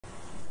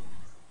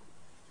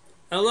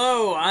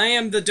Hello, I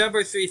am the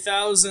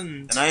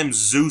Thedubber3000. And I am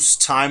Zeus,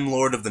 Time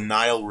Lord of the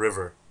Nile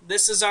River.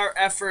 This is our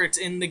effort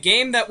in the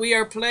game that we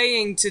are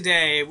playing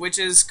today, which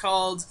is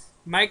called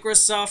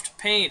Microsoft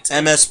Paint.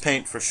 MS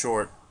Paint for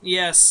short.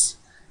 Yes.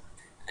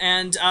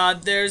 And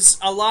there's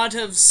a lot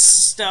of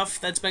stuff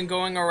that's been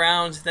going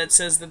around that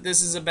says that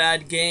this is a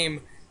bad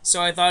game,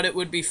 so I thought it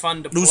would be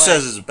fun to play. Who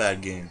says it's a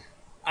bad game?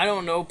 I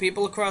don't know,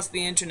 people across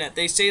the internet.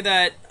 They say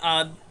that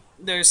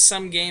there's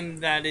some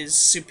game that is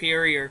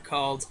superior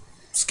called...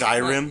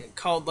 Skyrim?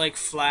 Called like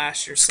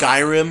Flash or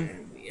something.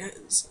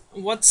 Skyrim?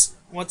 What's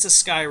a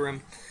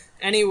Skyrim?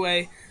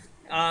 Anyway,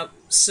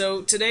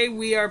 so today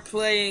we are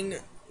playing... we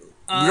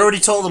already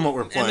told them what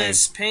we're playing.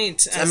 MS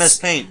Paint. It's MS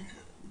Paint.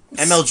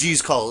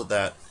 MLGs call it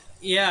that.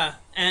 Yeah,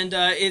 and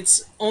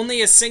it's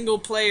only a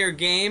single-player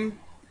game.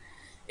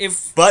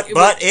 But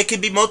it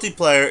can be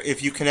multiplayer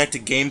if you connect to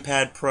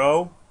Gamepad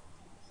Pro,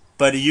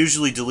 but it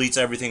usually deletes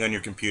everything on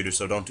your computer,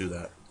 so don't do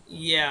that.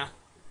 Yeah,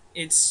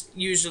 it's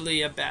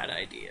usually a bad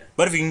idea.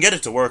 But if you can get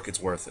it to work,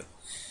 it's worth it.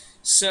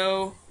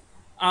 So,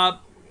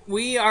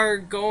 we are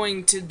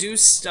going to do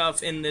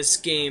stuff in this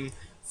game.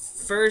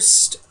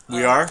 First...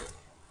 We are?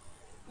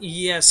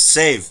 Yes.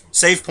 Save.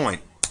 Save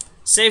point.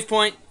 Save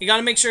point. You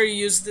gotta make sure you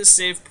use the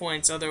save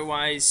points,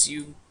 otherwise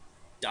you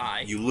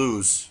die. You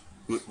lose.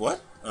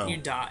 What? Oh. You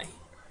die.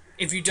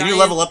 If you die, can you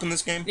level up in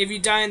this game? If you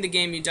die in the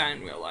game, you die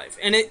in real life.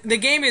 And the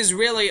game is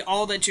really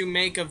all that you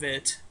make of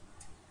it.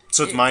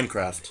 So it's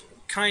Minecraft.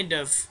 Kind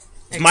of.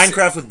 It's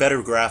Minecraft with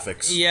better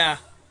graphics. Yeah.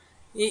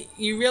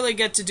 You really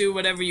get to do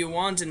whatever you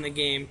want in the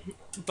game.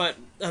 But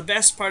the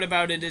best part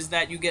about it is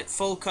that you get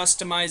full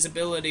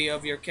customizability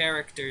of your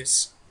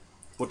characters.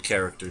 What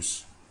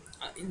characters?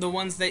 The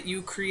ones that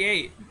you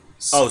create.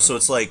 Oh, so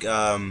it's like,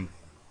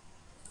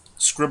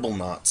 Scribble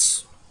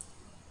Knots.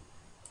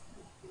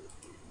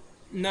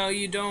 No,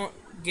 you don't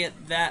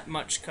get that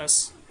much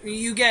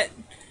you get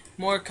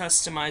more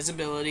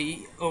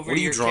customizability over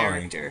your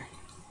character.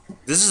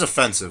 This is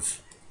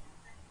offensive.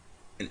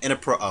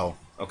 Oh,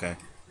 okay.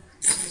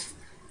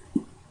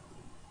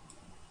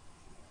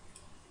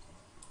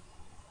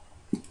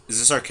 Is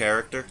this our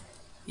character?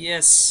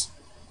 Yes.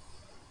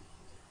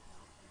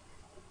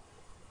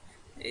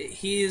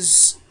 He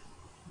is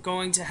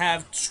going to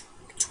have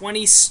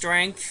 20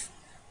 strength,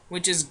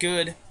 which is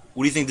good.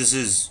 What do you think this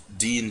is?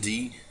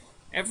 D&D?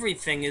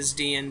 Everything is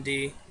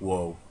D&D.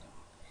 Whoa.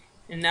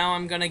 And now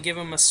I'm gonna give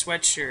him a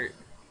sweatshirt.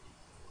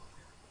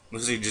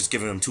 Looks like you're just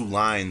giving him 2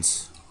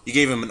 lines. You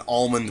gave him an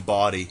almond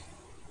body.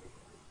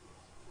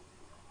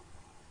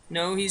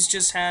 No,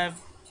 those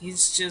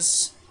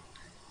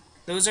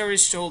are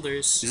his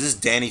shoulders. Is this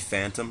Danny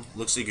Phantom?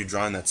 Looks like you're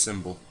drawing that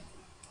symbol.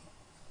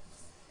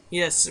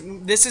 Yes,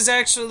 this is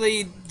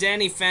actually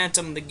Danny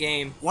Phantom the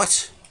game.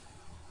 What?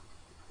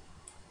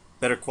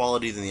 Better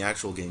quality than the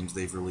actual games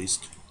they've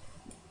released.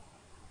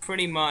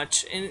 Pretty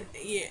much. And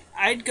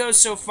I'd go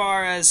so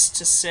far as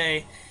to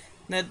say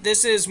that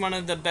this is one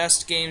of the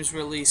best games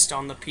released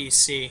on the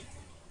PC.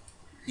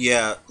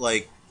 Yeah,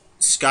 like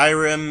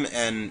Skyrim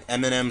and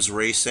Eminem's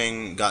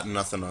Racing got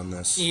nothing on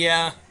this.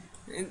 Yeah.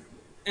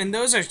 And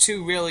those are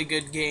 2 really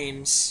good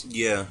games.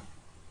 Yeah.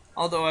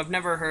 Although I've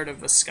never heard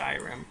of a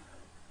Skyrim.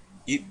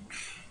 You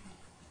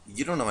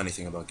don't know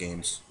anything about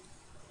games.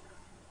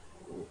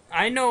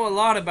 I know a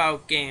lot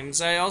about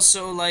games. I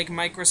also like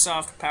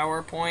Microsoft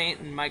PowerPoint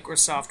and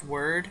Microsoft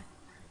Word.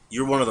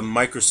 You're one of the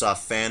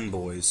Microsoft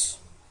fanboys.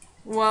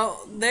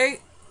 Well,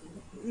 they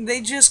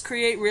just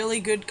create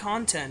really good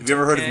content. Have you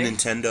ever heard of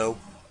Nintendo?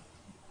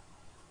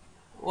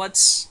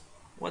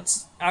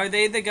 Are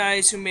they the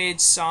guys who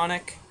made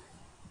Sonic?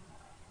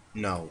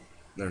 No,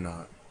 they're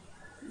not.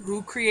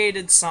 Who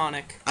created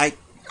Sonic? I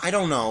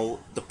don't know.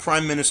 The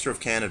Prime Minister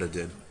of Canada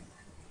did.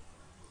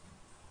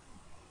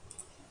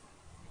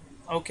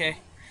 Okay.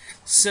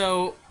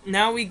 So,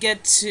 now we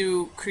get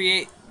to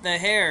create the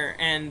hair,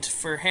 and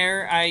for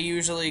hair, I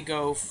usually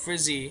go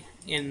frizzy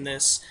in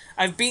this.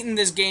 I've beaten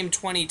this game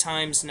 20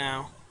 times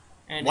now.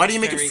 And why do you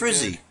make it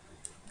frizzy? Good.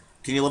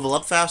 Can you level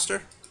up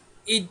faster?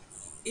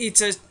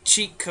 It's a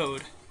cheat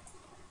code.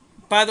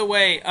 By the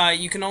way,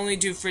 you can only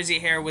do frizzy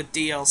hair with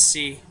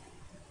DLC.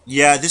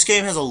 Yeah, this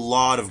game has a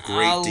lot of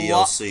great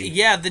DLC.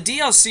 Yeah, the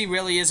DLC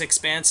really is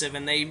expansive,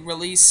 and they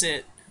release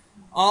it...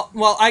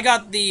 well, I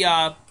got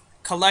the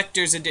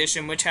Collector's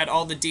Edition, which had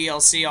all the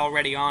DLC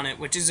already on it,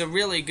 which is a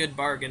really good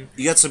bargain.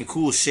 You got some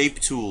cool shape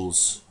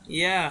tools.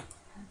 Yeah.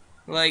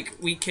 Like,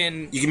 we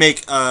can... You can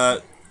make,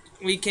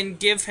 we can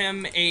give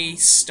him a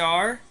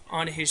star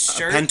on his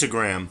shirt. A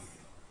pentagram.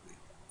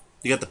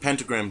 You got the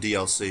pentagram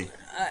DLC.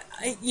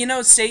 You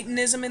know,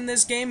 Satanism in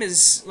this game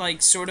is,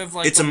 like, sort of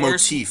like it's a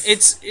motif.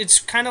 It's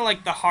kind of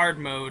like the hard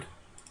mode.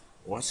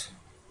 What?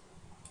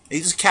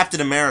 He's Captain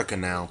America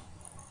now.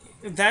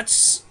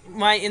 That's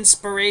my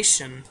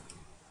inspiration.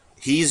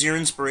 He's your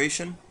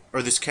inspiration?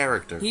 Or this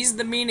character? He's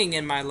the meaning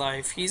in my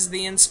life. He's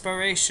the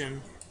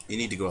inspiration. You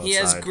need to go outside. He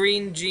has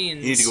green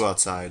jeans. You need to go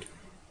outside.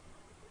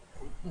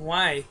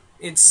 Why?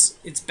 It's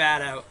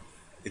bad out.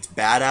 It's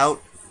bad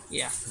out?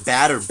 Yeah.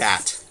 Bat or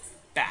bat?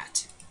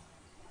 Bat.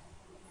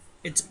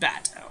 It's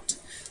bat out.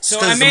 So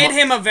I made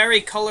him a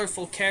very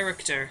colorful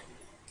character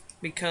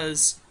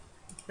because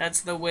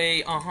that's the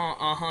way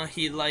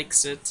he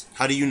likes it.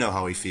 How do you know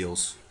how he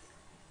feels?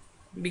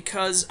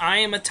 Because I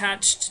am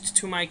attached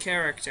to my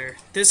character.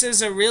 This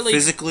is a really...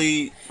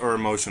 Physically or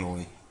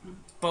emotionally?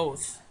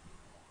 Both.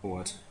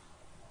 What?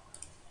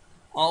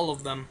 All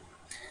of them.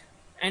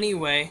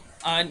 Anyway,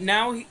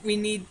 now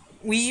we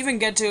even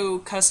get to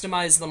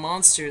customize the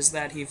monsters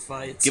that he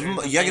fights. You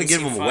gotta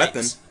give him a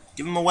weapon.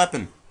 Give him a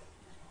weapon.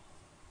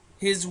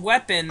 His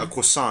weapon... A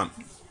croissant.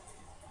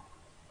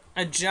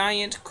 A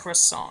giant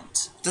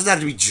croissant. It doesn't have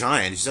to be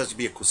giant, it just has to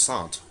be a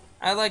croissant.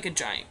 I like a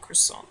giant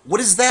croissant. What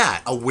is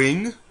that? A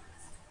wing?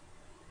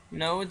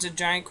 No, it's a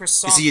giant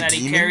croissant that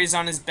he carries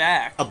on his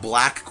back. A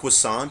black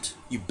croissant?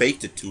 You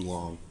baked it too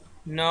long.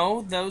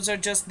 No, those are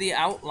just the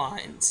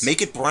outlines.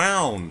 Make it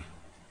brown.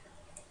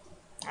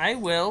 I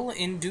will,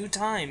 in due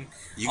time.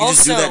 You can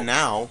just do that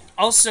now.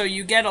 Also,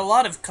 you get a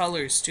lot of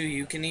colors, too.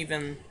 You can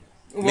even...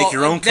 Make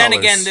your own colors. Then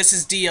again, this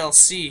is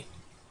DLC.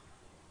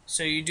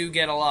 So you do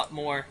get a lot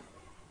more.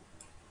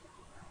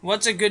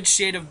 What's a good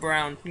shade of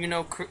brown? You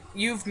know,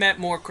 you've met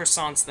more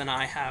croissants than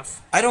I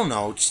have. I don't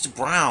know, just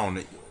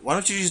brown. Why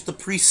don't you use the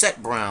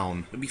preset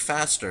brown? It'd be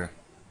faster.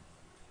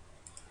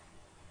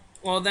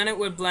 Well, then it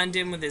would blend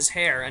in with his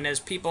hair, and as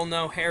people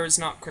know, hair is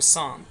not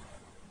croissant.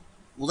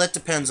 Well, that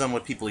depends on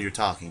what people you're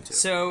talking to.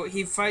 So,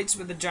 he fights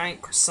with a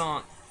giant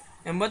croissant.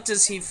 And what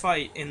does he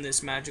fight in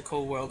this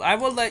magical world? I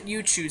will let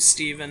you choose,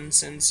 Steven,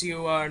 since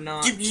you are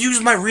not... You use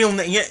my real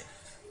name. Yeah.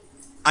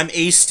 I'm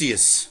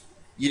Aestias.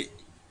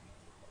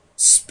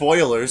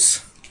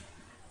 Spoilers.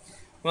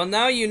 Well,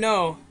 now you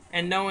know,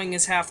 and knowing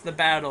is half the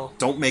battle.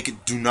 Don't make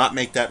it. Do not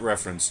make that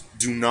reference.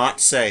 Do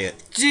not say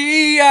it.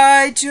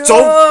 G.I. Joe!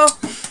 Don't!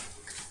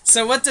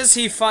 So what does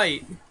he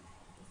fight?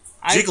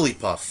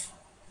 Jigglypuff.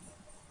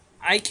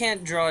 I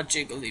can't draw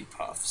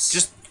Jigglypuffs.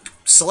 Just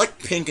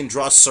select pink and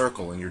draw a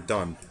circle and you're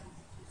done.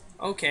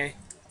 Okay.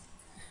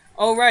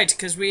 Oh, right,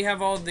 because we have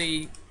all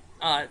the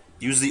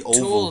use the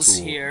oval tools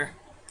tool. Here.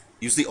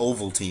 Use the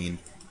Ovaltine.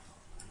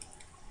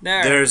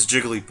 There. There's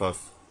Jigglypuff.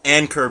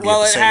 And Kirby at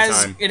the same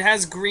time. It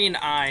has green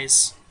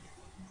eyes.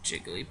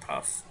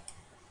 Jigglypuff.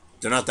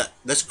 They're not that...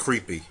 That's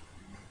creepy.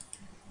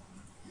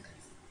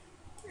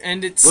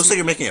 And it's... Looks like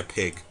you're making a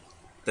pig.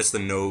 That's the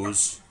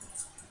nose.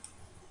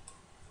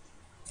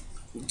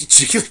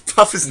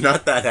 Jigglypuff is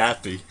not that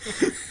happy.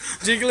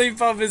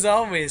 Jigglypuff is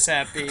always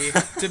happy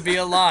to be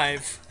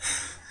alive.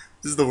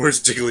 This is the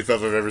worst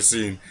Jigglypuff I've ever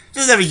seen. It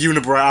doesn't have a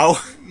unibrow.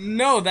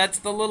 No, that's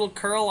the little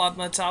curl on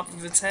the top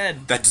of its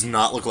head. That does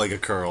not look like a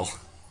curl.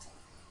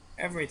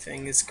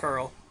 Everything is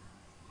curl.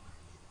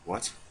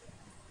 What?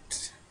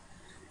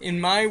 In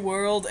my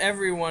world,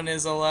 everyone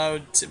is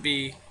allowed to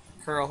be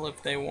curl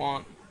if they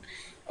want.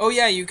 Oh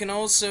yeah, you can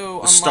also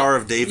unlock... Star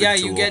of David Yeah,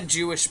 tool. you get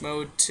Jewish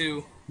mode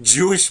too.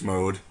 Jewish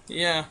mode?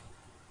 Yeah.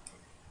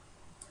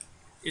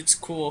 It's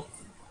cool.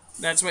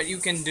 That's what you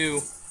can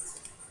do.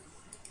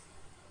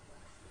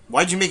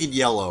 Why'd you make it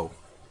yellow?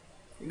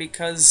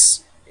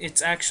 Because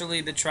it's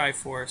actually the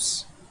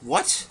Triforce.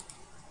 What?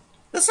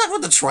 That's not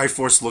what the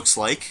Triforce looks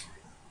like.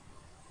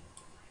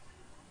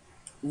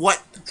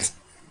 What?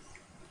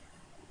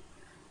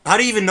 How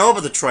do you even know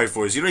about the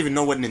Triforce? You don't even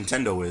know what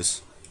Nintendo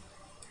is.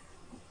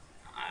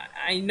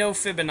 I know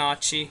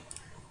Fibonacci.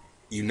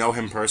 You know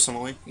him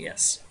personally?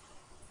 Yes.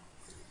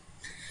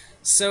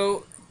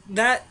 So,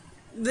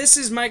 this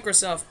is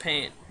Microsoft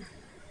Paint.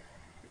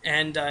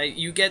 And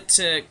you get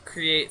to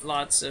create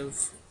lots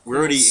of We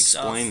already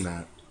explained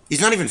that.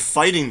 He's not even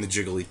fighting the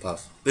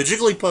Jigglypuff. The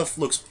Jigglypuff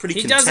looks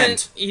pretty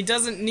content. He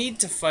doesn't need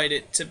to fight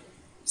it to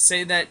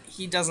say that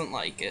he doesn't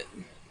like it.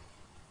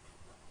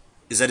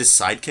 Is that his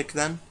sidekick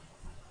then?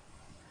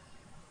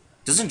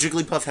 Doesn't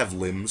Jigglypuff have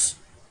limbs?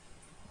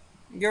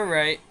 You're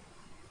right.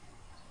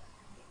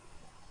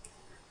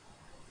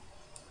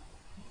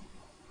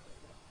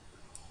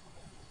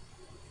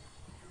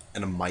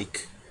 And a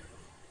mic?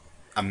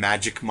 A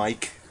magic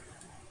mic?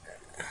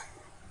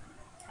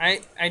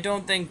 I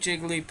don't think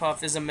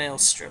Jigglypuff is a male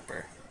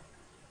stripper.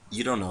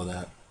 You don't know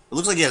that. It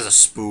looks like he has a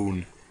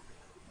spoon.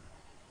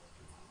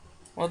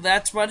 Well,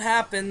 that's what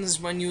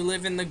happens when you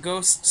live in the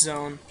ghost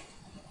zone.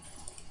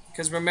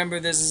 Because remember,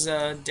 this is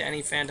a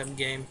Danny Phantom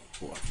game.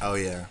 Oh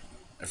yeah,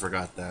 I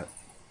forgot that.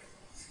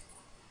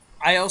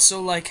 I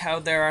also like how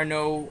there are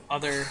no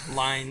other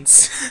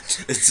lines.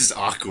 It's just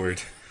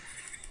awkward.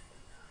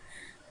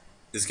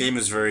 This game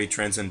is very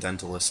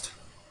transcendentalist.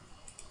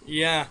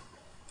 Yeah.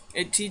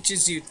 It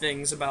teaches you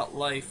things about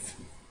life.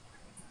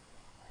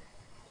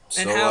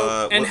 So,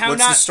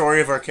 what's the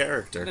story of our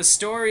character? The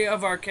story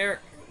of our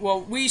character... Well,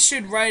 we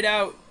should write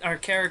out our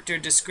character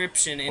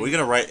description in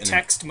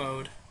text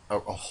mode. A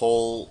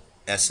whole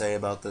essay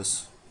about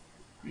this?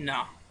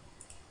 No.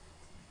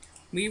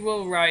 We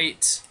will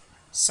write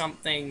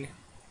something...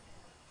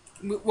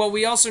 Well,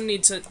 we also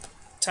need to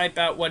type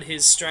out what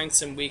his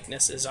strengths and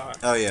weaknesses are.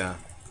 Oh, yeah.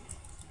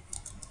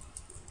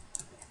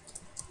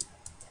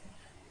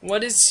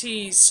 What is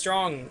he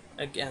strong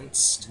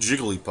against?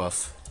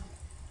 Jigglypuff.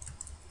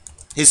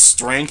 His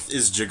strength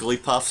is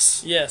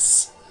Jigglypuff's?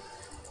 Yes.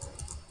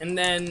 And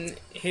then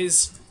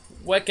his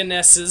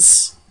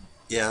weakonesses.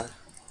 Yeah.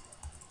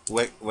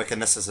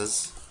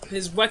 Weakonesses.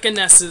 His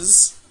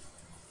weakonesses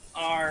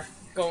are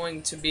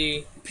going to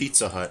be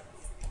Pizza Hut.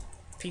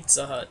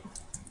 Pizza Hut.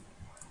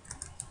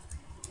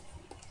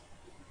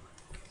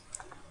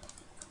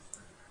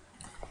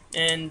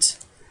 And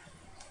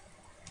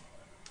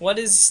what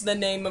is the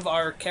name of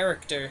our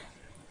character?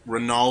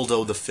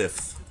 Ronaldo the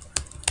Fifth.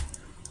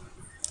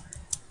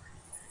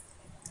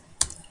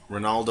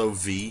 Ronaldo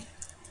V.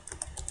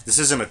 This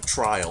isn't a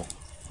trial.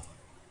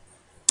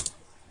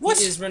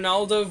 What? It is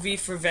Ronaldo V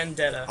for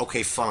Vendetta.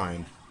 Okay,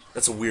 fine.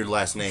 That's a weird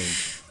last name.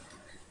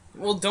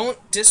 Well,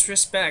 don't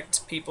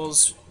disrespect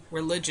people's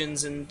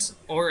religions and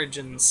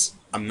origins.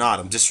 I'm not.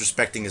 I'm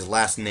disrespecting his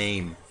last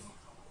name.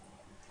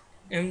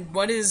 And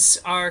what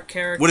is our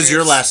character? What is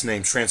your last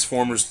name?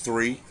 Transformers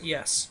 3?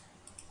 Yes.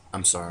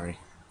 I'm sorry.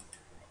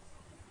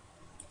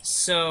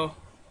 So,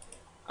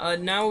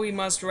 now we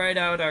must write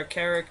out our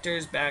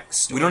character's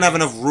backstory. We don't have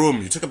enough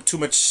room. You took up too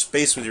much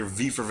space with your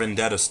V for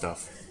Vendetta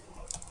stuff.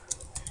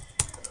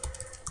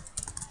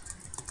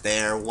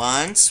 There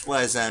once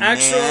was a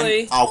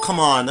man... Oh, come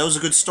on. That was a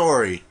good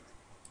story.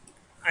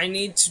 I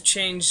need to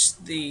change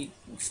the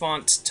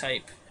font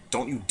type.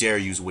 Don't you dare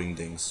use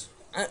Wingdings.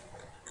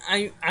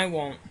 I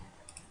won't.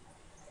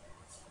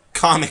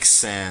 Comic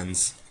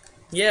Sans.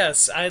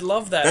 Yes, I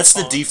love that That's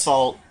font. the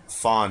default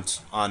font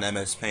on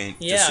MS Paint,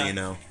 Yeah, just so you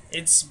know.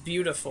 It's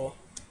beautiful.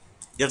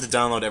 You have to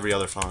download every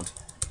other font.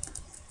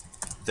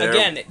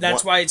 Again,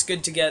 that's why it's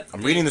good to get...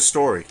 I'm reading the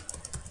story.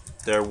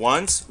 There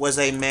once was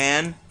a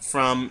man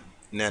from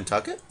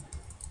Nantucket?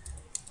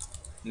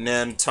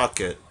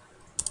 Nantucket.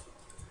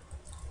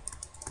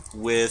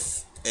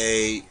 With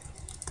a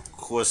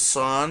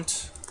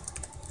croissant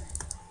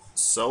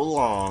so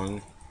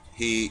long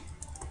he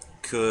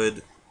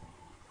could...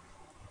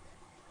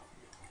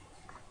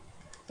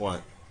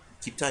 What?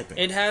 Keep typing.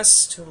 It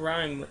has to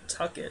rhyme with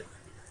Tucket.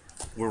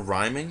 We're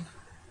rhyming?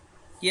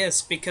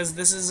 Yes, because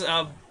this is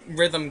a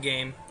rhythm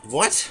game.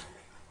 What?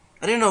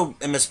 I didn't know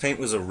MS Paint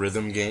was a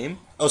rhythm game.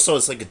 Oh, so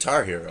it's like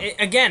Guitar Hero.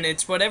 Again,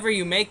 it's whatever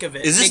you make of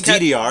it. Is this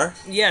DDR?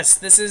 Yes,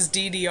 this is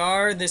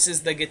DDR. This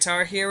is the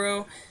Guitar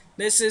Hero.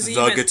 This is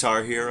The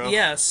Guitar Hero?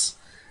 Yes.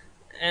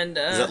 And,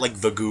 Is that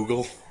like the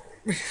Google?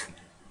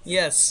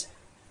 Yes.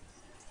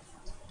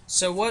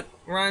 So what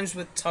rhymes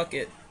with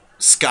Tucket?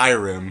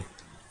 Skyrim.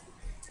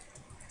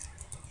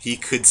 He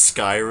could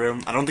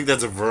Skyrim? I don't think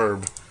that's a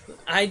verb.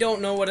 I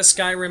don't know what a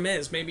Skyrim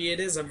is. Maybe it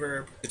is a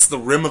verb. It's the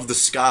rim of the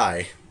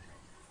sky.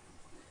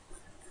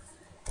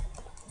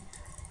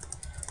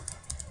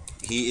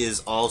 He is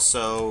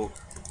also...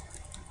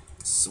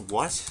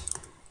 What?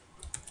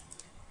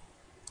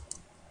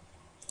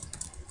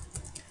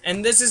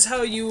 And this is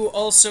how you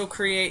also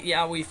create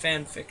yaoi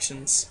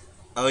fanfictions.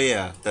 Oh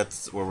yeah,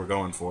 that's what we're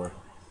going for.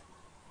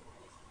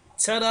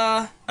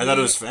 Ta-da! I thought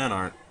it was fan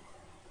art.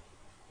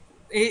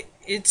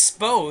 It's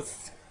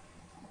both.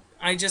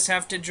 I just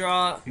have to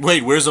draw...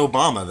 Wait, where's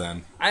Obama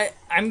then?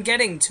 I'm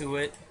getting to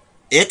it.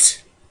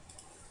 It?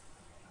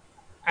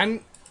 I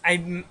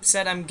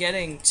said I'm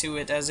getting to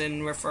it as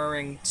in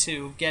referring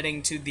to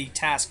getting to the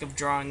task of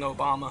drawing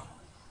Obama.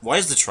 Why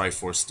is the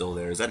Triforce still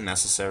there? Is that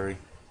necessary?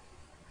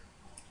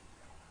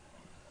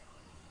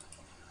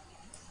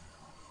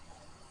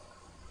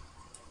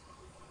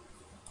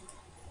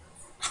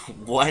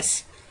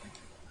 What?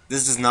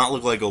 This does not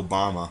look like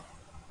Obama.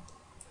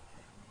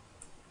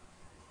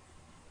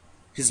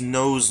 His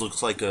nose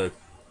looks like a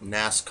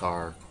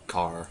NASCAR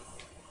car.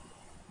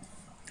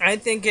 I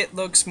think it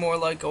looks more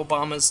like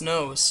Obama's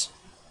nose.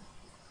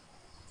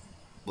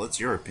 What's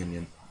your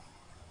opinion?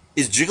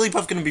 Is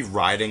Jigglypuff going to be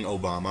riding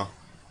Obama?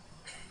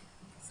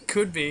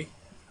 Could be.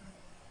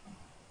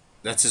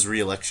 That's his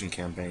re-election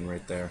campaign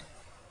right there.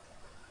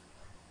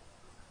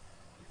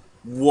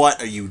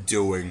 What are you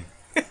doing?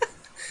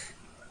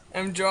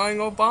 I'm drawing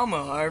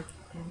Obama, our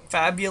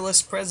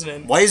fabulous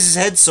president. Why is his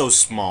head so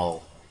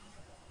small?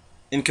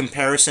 In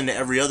comparison to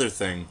every other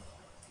thing.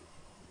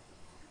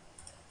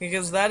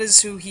 Because that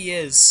is who he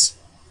is.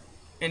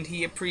 And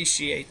he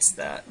appreciates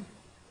that.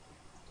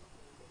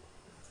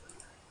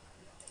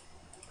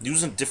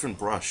 Use a different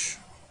brush.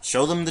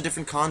 Show them the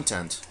different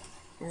content.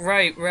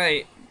 Right.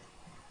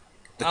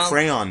 The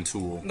crayon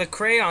tool. The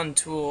crayon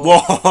tool.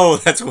 Whoa,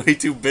 that's way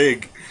too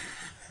big.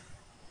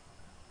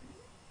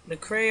 The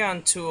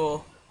crayon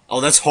tool. Oh,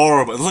 that's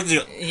horrible. It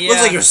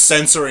looks like you're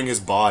censoring his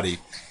body.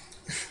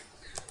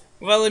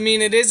 Well, I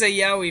mean, it is a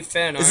yaoi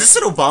fan art. Is this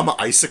an Obama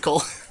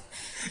icicle?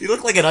 You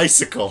look like an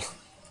icicle.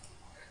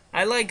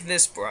 I like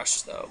this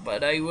brush, though,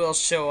 but I will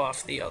show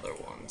off the other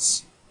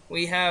ones.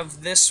 We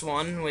have this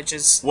one, which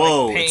is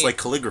Whoa, like paint. it's like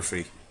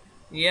calligraphy.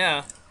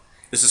 Yeah.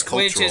 This is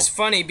cultural. Which is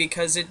funny,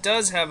 because it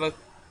does have a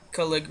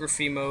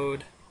calligraphy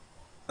mode.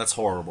 That's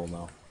horrible,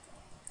 though.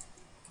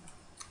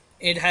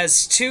 It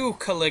has 2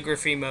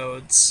 calligraphy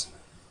modes.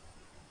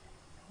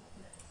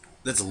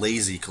 That's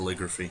lazy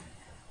calligraphy.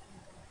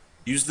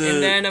 Use the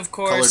And then, of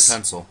course, colored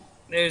pencil.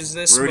 There's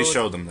this We already mode.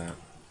 showed them that.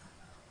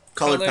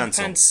 Colored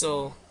pencil.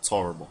 pencil. It's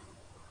horrible.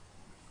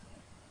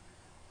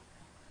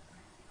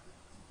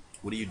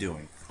 What are you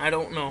doing? I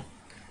don't know.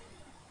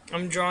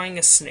 I'm drawing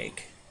a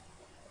snake.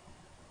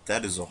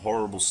 That is a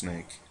horrible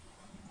snake.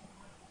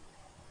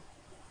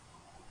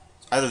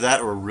 Either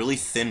that or a really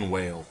thin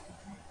whale.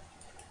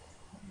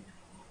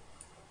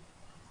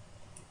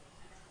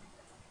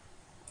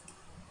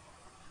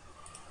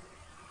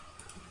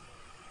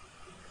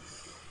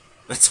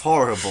 That's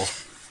horrible.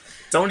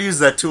 Don't use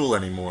that tool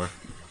anymore.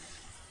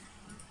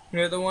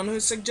 You're the one who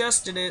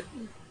suggested it.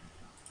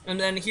 And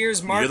then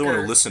here's marker. You're the one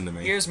who listened to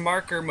me. Here's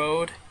marker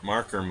mode.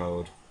 Marker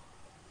mode.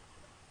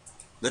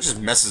 That just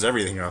messes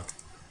everything up.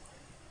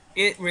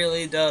 It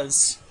really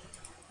does.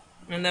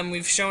 And then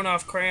we've shown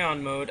off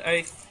crayon mode.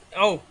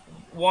 Oh,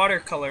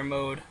 watercolor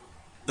mode.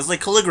 It's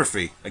like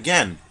calligraphy,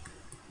 again.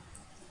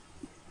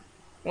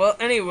 Well,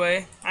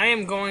 anyway, I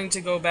am going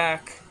to go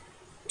back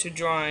to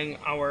drawing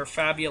our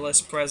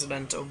fabulous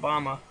President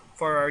Obama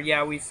for our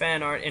Yaoi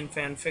fan art and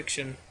fan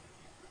fiction.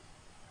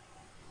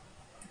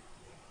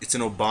 It's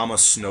an Obama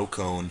snow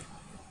cone.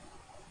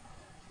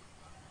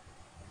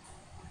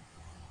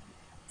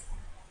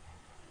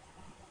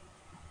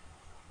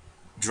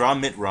 Draw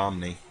Mitt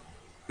Romney.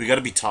 We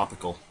gotta be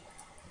topical.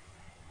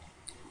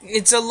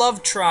 It's a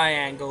love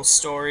triangle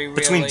story,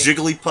 really. Between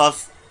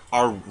Jigglypuff,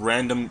 our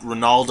random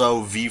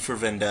Ronaldo, V for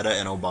Vendetta,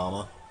 and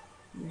Obama.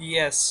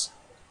 Yes.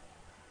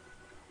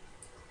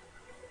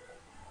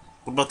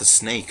 What about the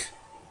snake?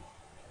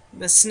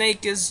 The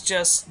snake is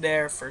just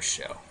there for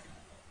show.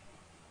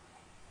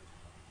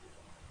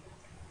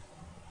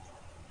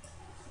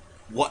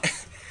 What?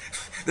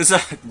 There's a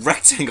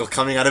rectangle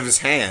coming out of his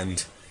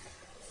hand.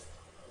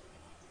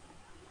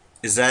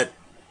 Is that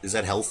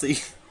healthy?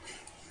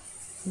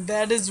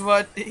 That is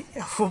what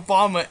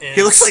Obama is.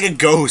 He looks like a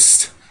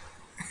ghost.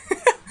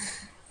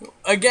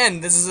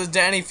 Again, this is a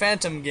Danny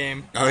Phantom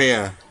game. Oh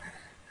yeah.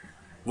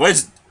 Why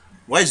is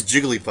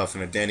Jigglypuff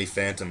in a Danny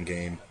Phantom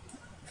game?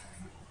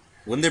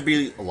 Wouldn't there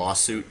be a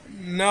lawsuit?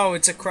 No,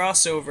 it's a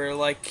crossover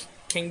like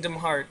Kingdom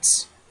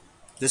Hearts.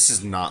 This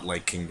is not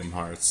like Kingdom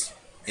Hearts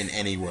in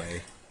any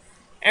way.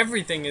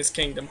 Everything is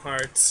Kingdom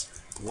Hearts.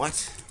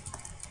 What?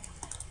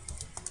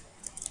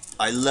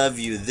 I love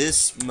you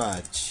this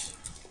much.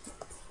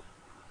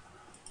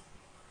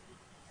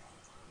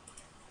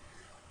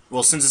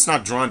 Well, since it's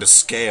not drawn to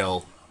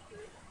scale,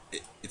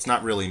 it's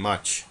not really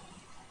much.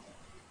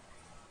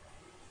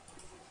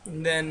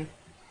 And then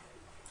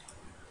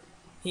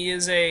he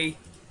is a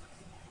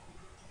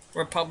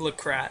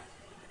Republicrat,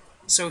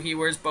 so he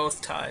wears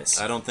both ties.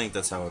 I don't think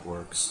that's how it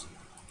works.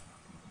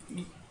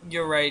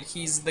 You're right,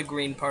 he's the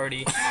Green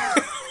Party.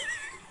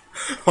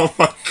 Oh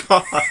my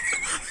god.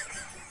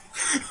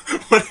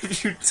 What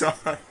have you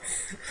done?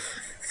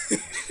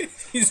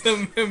 He's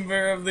a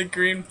member of the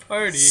Green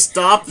Party.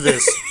 Stop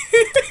this.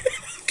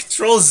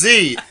 Control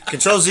Z.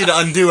 Control Z to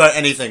undo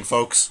anything,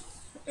 folks.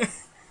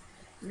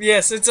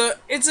 Yes, it's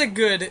a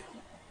good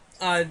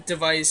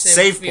device.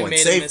 Save point.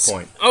 Save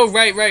point. Oh,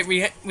 right.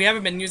 We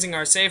haven't been using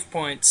our save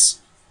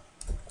points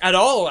at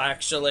all,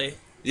 actually.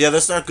 Yeah,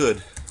 that's not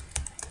good.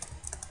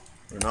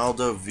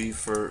 Ronaldo V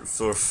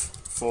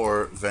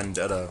for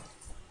Vendetta.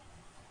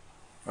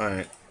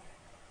 Alright.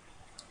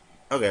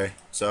 Okay,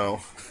 so...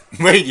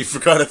 Wait, you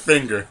forgot a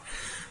finger.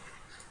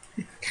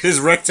 His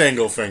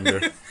rectangle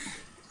finger.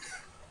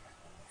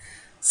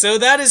 So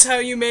that is how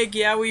you make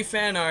Yaoi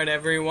fan art,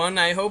 everyone.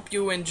 I hope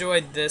you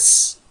enjoyed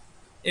this.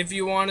 If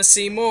you want to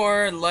see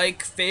more,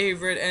 like,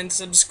 favorite, and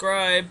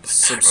subscribe.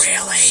 Not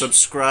really.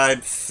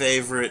 Subscribe,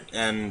 favorite,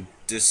 and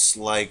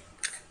dislike,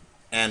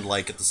 and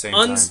like at the same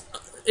time.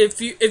 If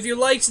you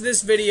liked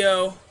this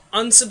video,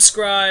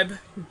 unsubscribe,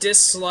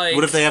 dislike.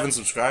 What if they haven't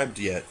subscribed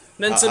yet?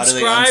 Then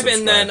subscribe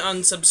and then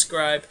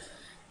unsubscribe.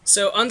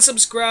 So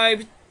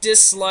unsubscribe,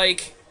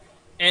 dislike,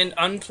 and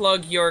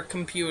unplug your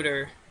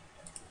computer.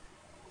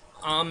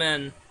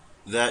 Amen.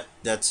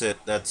 That's it.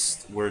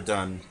 We're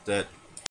done.